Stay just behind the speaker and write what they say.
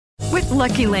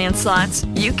Lucky Land Slots,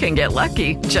 you can get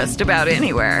lucky just about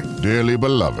anywhere. Dearly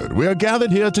beloved, we are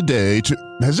gathered here today to...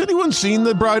 Has anyone seen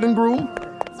the bride and groom?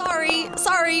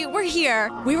 Sorry, we're here.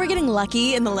 We were getting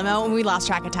lucky in the limo and we lost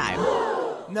track of time.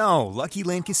 No, Lucky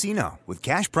Land Casino, with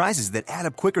cash prizes that add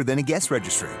up quicker than a guest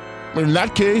registry. In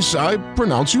that case, I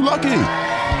pronounce you lucky.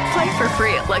 Play for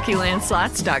free at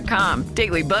LuckyLandSlots.com.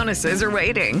 Daily bonuses are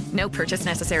waiting. No purchase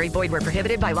necessary. Void where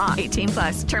prohibited by law.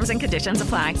 18+. Terms and conditions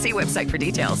apply. See website for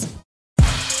details.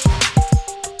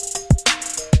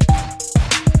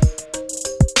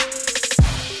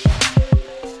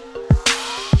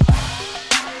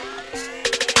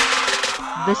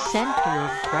 The Center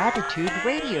of Gratitude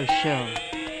Radio Show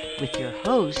with your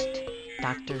host,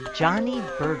 Dr. Johnny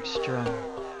Bergstrom.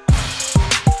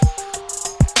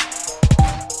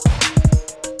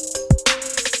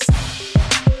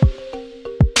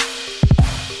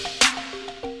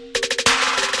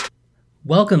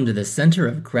 Welcome to the Center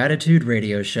of Gratitude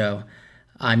Radio Show.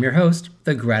 I'm your host,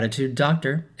 the Gratitude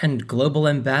Doctor and Global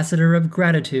Ambassador of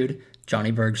Gratitude,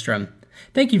 Johnny Bergstrom.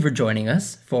 Thank you for joining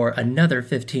us for another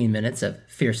 15 minutes of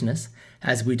fierceness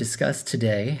as we discuss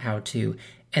today how to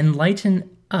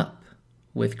enlighten up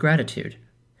with gratitude.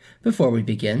 Before we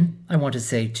begin, I want to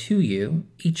say to you,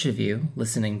 each of you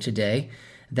listening today,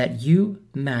 that you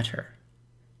matter.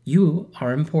 You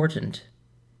are important.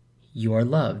 You are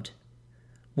loved.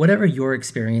 Whatever you're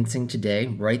experiencing today,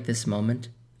 right this moment,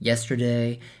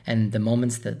 yesterday, and the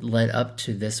moments that led up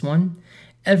to this one,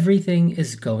 everything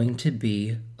is going to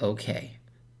be okay.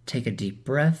 Take a deep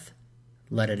breath,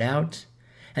 let it out,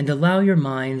 and allow your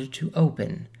mind to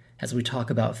open as we talk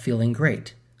about feeling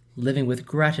great, living with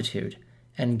gratitude,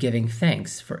 and giving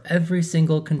thanks for every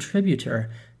single contributor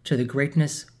to the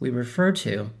greatness we refer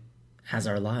to as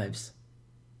our lives.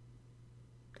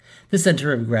 The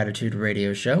Center of Gratitude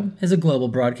Radio Show is a global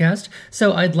broadcast,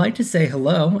 so I'd like to say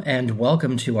hello and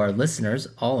welcome to our listeners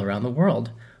all around the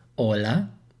world. Hola,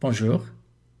 bonjour,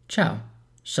 ciao,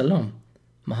 shalom,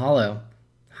 mahalo,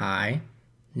 hi,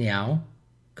 niao,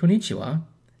 konnichiwa,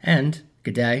 and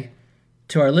good day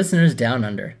to our listeners down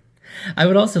under. I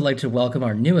would also like to welcome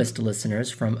our newest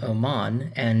listeners from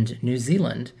Oman and New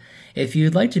Zealand. If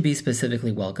you'd like to be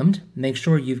specifically welcomed, make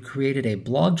sure you've created a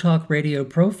Blog Talk Radio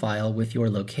profile with your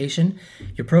location.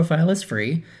 Your profile is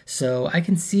free, so I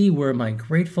can see where my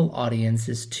grateful audience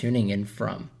is tuning in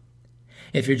from.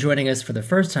 If you're joining us for the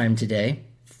first time today,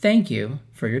 thank you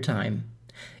for your time.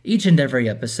 Each and every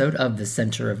episode of the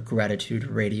Center of Gratitude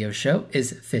Radio Show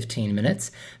is 15 minutes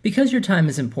because your time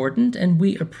is important and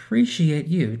we appreciate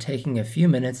you taking a few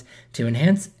minutes to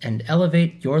enhance and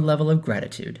elevate your level of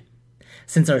gratitude.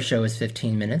 Since our show is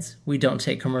 15 minutes, we don't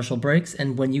take commercial breaks,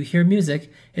 and when you hear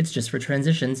music, it's just for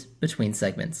transitions between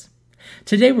segments.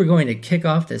 Today we're going to kick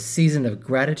off this season of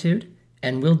gratitude,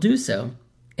 and we'll do so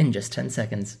in just 10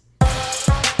 seconds.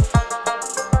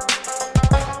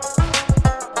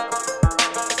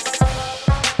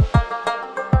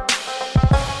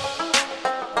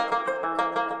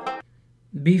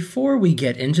 Before we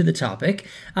get into the topic,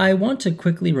 I want to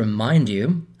quickly remind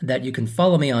you that you can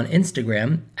follow me on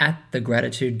Instagram at The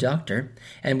Gratitude Doctor,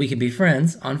 and we can be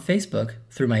friends on Facebook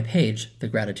through my page, The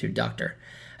Gratitude Doctor.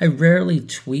 I rarely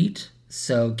tweet,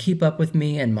 so keep up with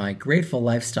me and my grateful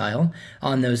lifestyle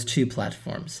on those two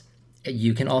platforms.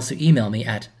 You can also email me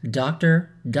at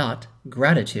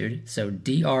dr.gratitude, so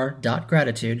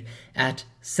dr.gratitude at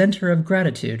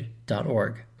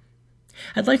centerofgratitude.org.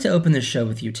 I'd like to open this show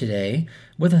with you today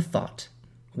with a thought,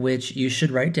 which you should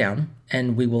write down,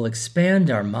 and we will expand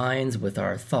our minds with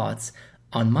our thoughts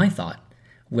on my thought,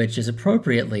 which is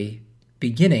appropriately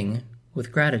beginning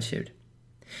with gratitude.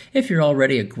 If you're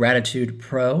already a gratitude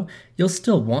pro, you'll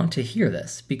still want to hear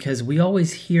this because we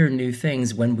always hear new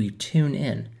things when we tune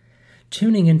in.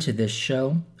 Tuning into this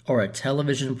show, or a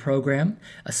television program,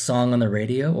 a song on the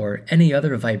radio, or any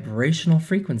other vibrational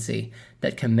frequency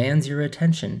that commands your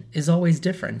attention is always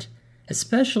different,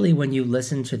 especially when you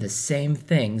listen to the same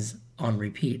things on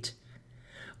repeat.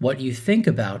 What you think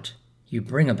about, you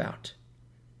bring about.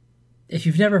 If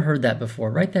you've never heard that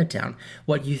before, write that down.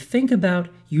 What you think about,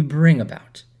 you bring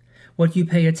about. What you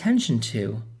pay attention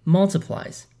to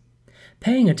multiplies.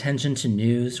 Paying attention to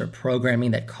news or programming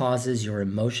that causes your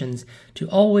emotions to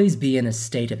always be in a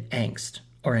state of angst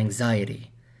or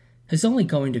anxiety is only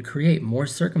going to create more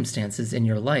circumstances in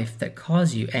your life that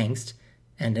cause you angst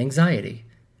and anxiety.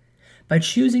 By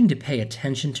choosing to pay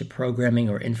attention to programming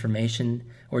or information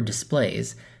or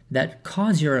displays that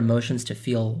cause your emotions to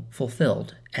feel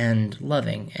fulfilled and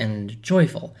loving and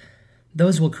joyful,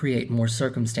 those will create more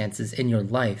circumstances in your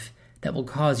life that will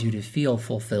cause you to feel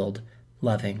fulfilled,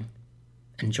 loving,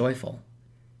 and joyful.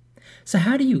 So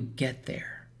how do you get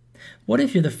there? What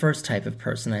if you're the first type of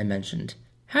person I mentioned?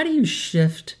 How do you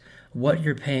shift what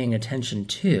you're paying attention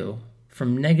to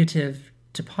from negative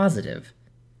to positive?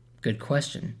 Good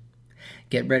question.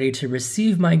 Get ready to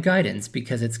receive my guidance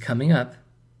because it's coming up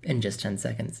in just 10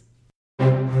 seconds.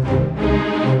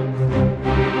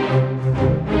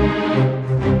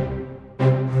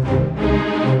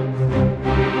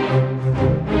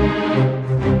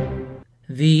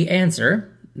 The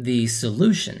answer, the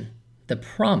solution, the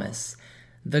promise,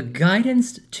 the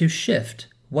guidance to shift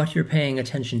what you're paying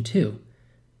attention to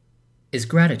is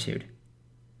gratitude.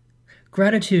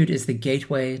 Gratitude is the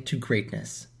gateway to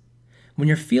greatness. When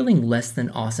you're feeling less than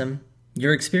awesome,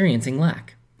 you're experiencing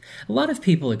lack. A lot of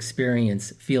people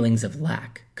experience feelings of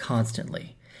lack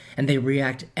constantly, and they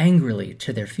react angrily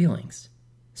to their feelings.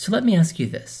 So let me ask you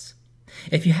this.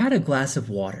 If you had a glass of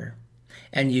water,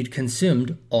 and you'd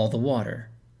consumed all the water,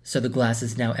 so the glass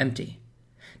is now empty,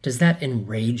 does that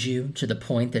enrage you to the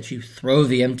point that you throw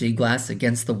the empty glass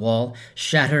against the wall,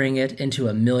 shattering it into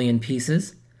a million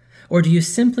pieces? Or do you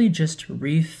simply just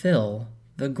refill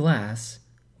the glass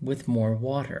with more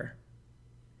water?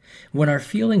 When our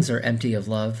feelings are empty of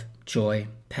love, joy,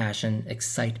 passion,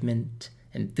 excitement,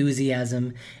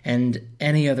 enthusiasm, and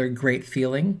any other great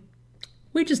feeling,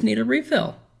 we just need a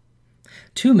refill.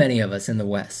 Too many of us in the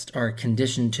West are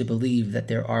conditioned to believe that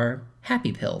there are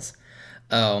happy pills.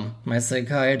 Oh, my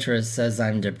psychiatrist says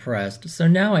I'm depressed, so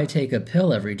now I take a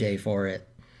pill every day for it.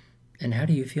 And how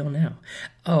do you feel now?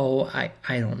 Oh,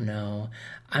 I don't know.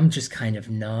 I'm just kind of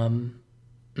numb.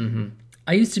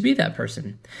 I used to be that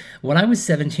person. When I was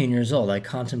 17 years old, I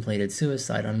contemplated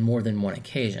suicide on more than one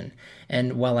occasion,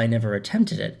 and while I never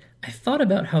attempted it, I thought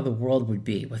about how the world would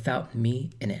be without me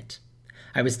in it.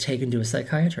 I was taken to a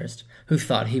psychiatrist who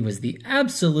thought he was the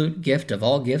absolute gift of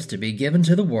all gifts to be given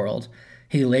to the world.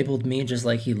 He labeled me just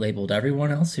like he labeled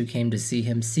everyone else who came to see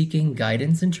him seeking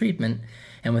guidance and treatment,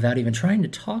 and without even trying to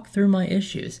talk through my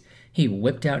issues, he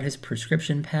whipped out his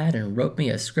prescription pad and wrote me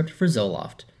a script for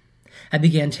Zoloft. I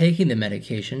began taking the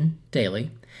medication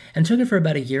daily and took it for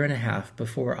about 1.5 years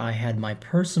before I had my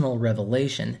personal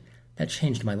revelation that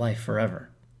changed my life forever.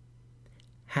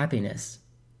 Happiness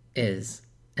is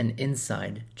an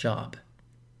inside job.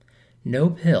 No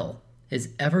pill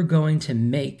is ever going to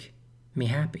make me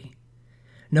happy.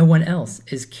 No one else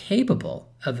is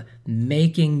capable of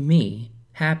making me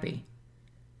happy.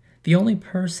 The only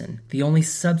person, the only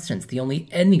substance, the only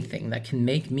anything that can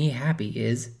make me happy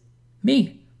is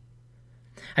me.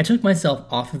 I took myself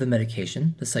off of the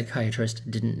medication. The psychiatrist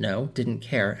didn't know, didn't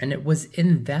care, and it was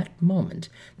in that moment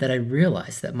that I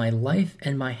realized that my life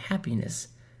and my happiness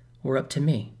were up to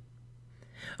me.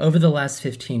 Over the last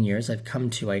 15 years, I've come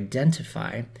to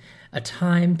identify a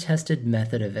time-tested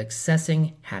method of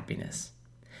accessing happiness.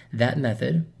 That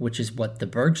method, which is what the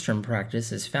Bergstrom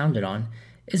practice is founded on,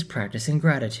 is practicing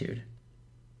gratitude.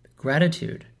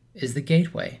 Gratitude is the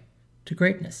gateway to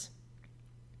greatness.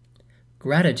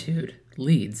 Gratitude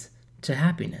leads to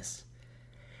happiness.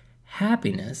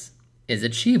 Happiness is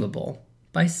achievable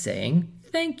by saying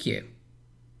thank you.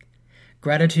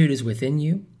 Gratitude is within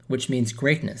you, which means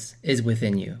greatness is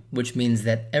within you, which means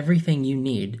that everything you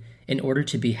need in order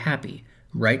to be happy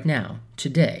right now,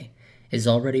 today, is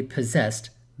already possessed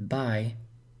by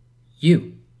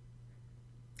you.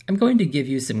 I'm going to give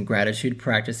you some gratitude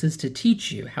practices to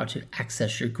teach you how to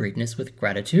access your greatness with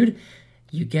gratitude.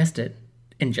 You guessed it,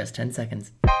 in just 10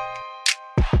 seconds.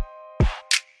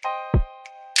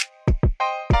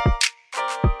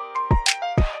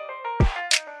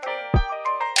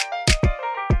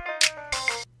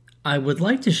 I would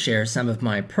like to share some of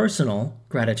my personal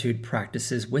gratitude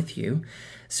practices with you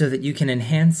so that you can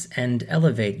enhance and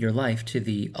elevate your life to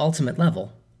the ultimate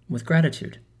level with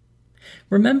gratitude.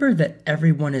 Remember that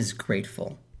everyone is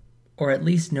grateful, or at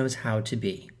least knows how to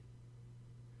be.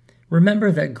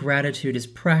 Remember that gratitude is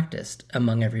practiced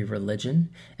among every religion,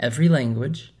 every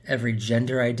language, every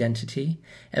gender identity,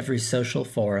 every social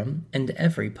forum, and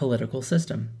every political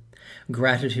system.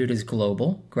 Gratitude is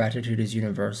global, gratitude is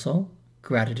universal,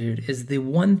 gratitude is the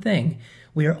one thing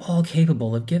we are all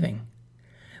capable of giving.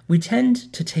 We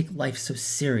tend to take life so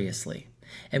seriously,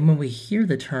 and when we hear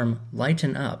the term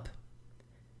lighten up,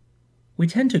 we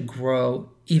tend to grow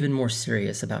even more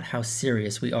serious about how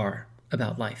serious we are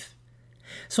about life.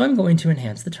 So I'm going to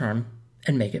enhance the term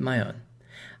and make it my own.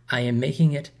 I am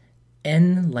making it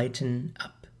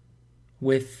EnLightenUP.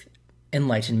 With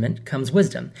enlightenment comes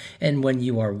wisdom, and when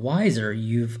you are wiser,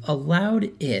 you've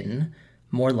allowed in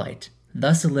more light,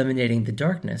 thus eliminating the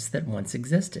darkness that once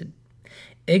existed.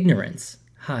 Ignorance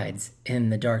hides in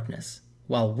the darkness,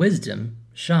 while wisdom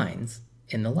shines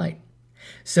in the light.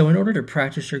 So in order to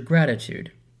practice your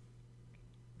gratitude,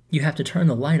 You have to turn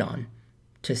the light on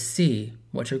to see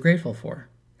what you're grateful for.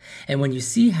 And when you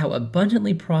see how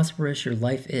abundantly prosperous your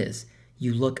life is,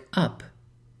 you look up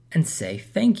and say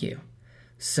thank you.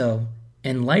 So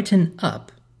enlighten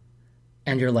up,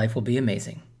 and your life will be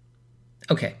amazing.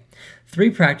 Okay,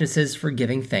 3 practices for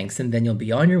giving thanks, and then you'll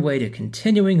be on your way to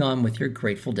continuing on with your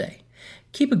grateful day.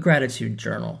 Keep a gratitude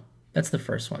journal. That's the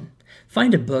first one.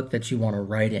 Find a book that you want to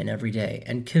write in every day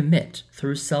and commit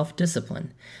through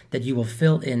self-discipline that you will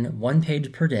fill in 1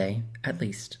 page per day at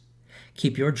least.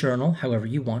 Keep your journal however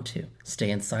you want to. Stay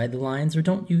inside the lines or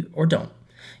don't.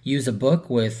 Use a book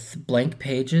with blank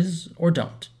pages or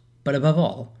don't. But above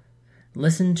all,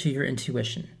 listen to your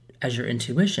intuition, as your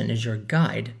intuition is your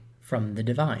guide from the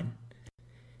divine.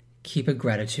 Keep a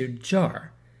gratitude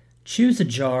jar. Choose a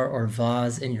jar or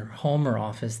vase in your home or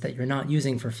office that you're not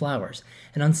using for flowers,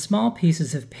 and on small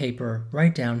pieces of paper,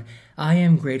 write down, "I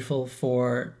am grateful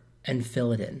for," and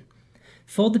fill it in.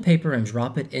 Fold the paper and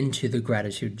drop it into the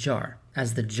gratitude jar.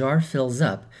 As the jar fills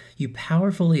up, you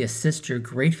powerfully assist your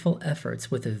grateful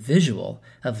efforts with a visual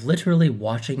of literally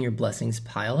watching your blessings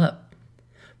pile up.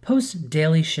 Post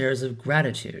daily shares of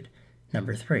gratitude.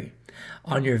 Number 3.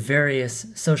 On your various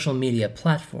social media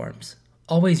platforms,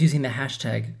 always using the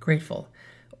hashtag grateful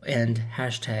and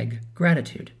hashtag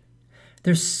gratitude.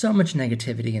 There's so much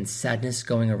negativity and sadness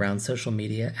going around social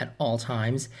media at all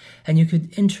times, and you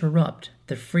could interrupt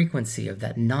the frequency of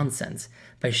that nonsense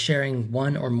by sharing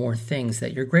 1 or more things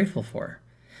that you're grateful for.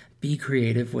 Be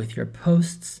creative with your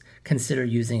posts. Consider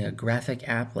using a graphic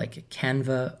app like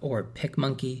Canva or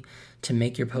PicMonkey to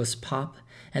make your posts pop,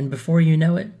 and before you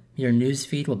know it, your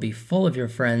newsfeed will be full of your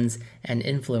friends and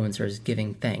influencers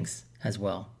giving thanks as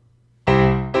well.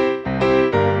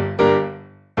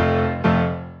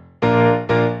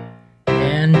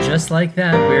 And just like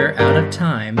that, we're out of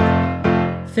time.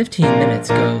 15 minutes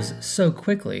goes so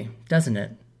quickly, doesn't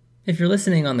it? If you're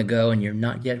listening on the go and you're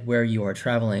not yet where you are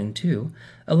traveling to,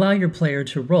 allow your player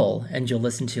to roll and you'll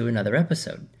listen to another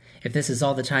episode. If this is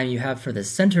all the time you have for the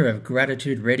Center of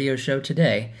Gratitude radio show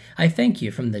today, I thank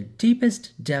you from the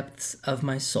deepest depths of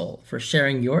my soul for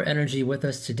sharing your energy with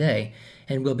us today,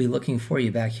 and we'll be looking for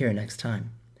you back here next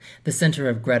time. The Center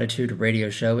of Gratitude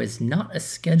radio show is not a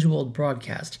scheduled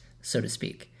broadcast, so to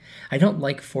speak. I don't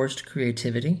like forced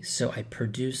creativity, so I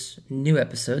produce new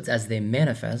episodes as they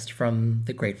manifest from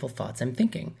the grateful thoughts I'm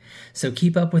thinking. So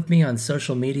keep up with me on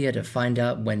social media to find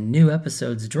out when new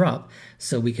episodes drop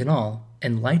so we can all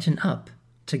enlighten up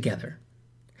together.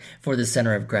 For the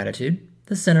Center of Gratitude,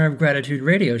 the Center of Gratitude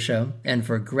radio show, and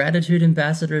for gratitude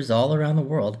ambassadors all around the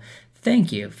world,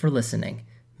 thank you for listening.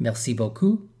 Merci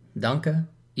beaucoup, danke,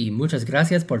 y muchas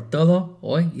gracias por todo,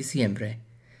 hoy y siempre.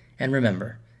 And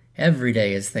remember, every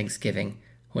day is Thanksgiving.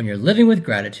 When you're living with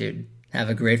gratitude, have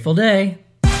a grateful day.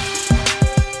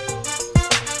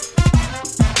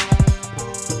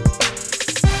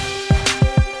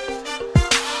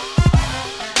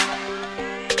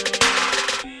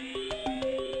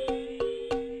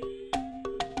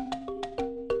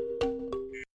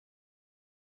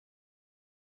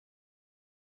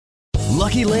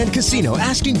 Lucky Land Casino,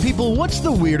 asking people, what's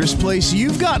the weirdest place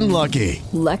you've gotten lucky?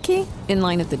 Lucky? In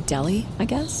line at the deli, I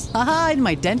guess? Aha, in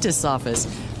my dentist's office.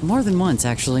 More than once,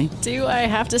 actually. Do I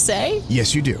have to say?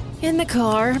 Yes, you do. In the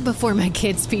car before my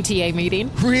kids' PTA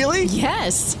meeting. Really?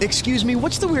 Yes. Excuse me,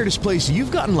 what's the weirdest place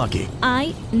you've gotten lucky?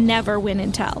 I never win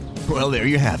and tell. Well, there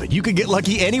you have it. You can get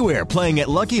lucky anywhere, playing at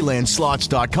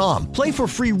LuckyLandSlots.com. Play for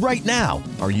free right now.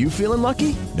 Are you feeling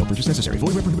lucky? No purchase necessary.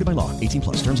 Void where prohibited by law.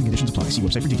 18+. Terms and conditions apply. See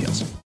website for details.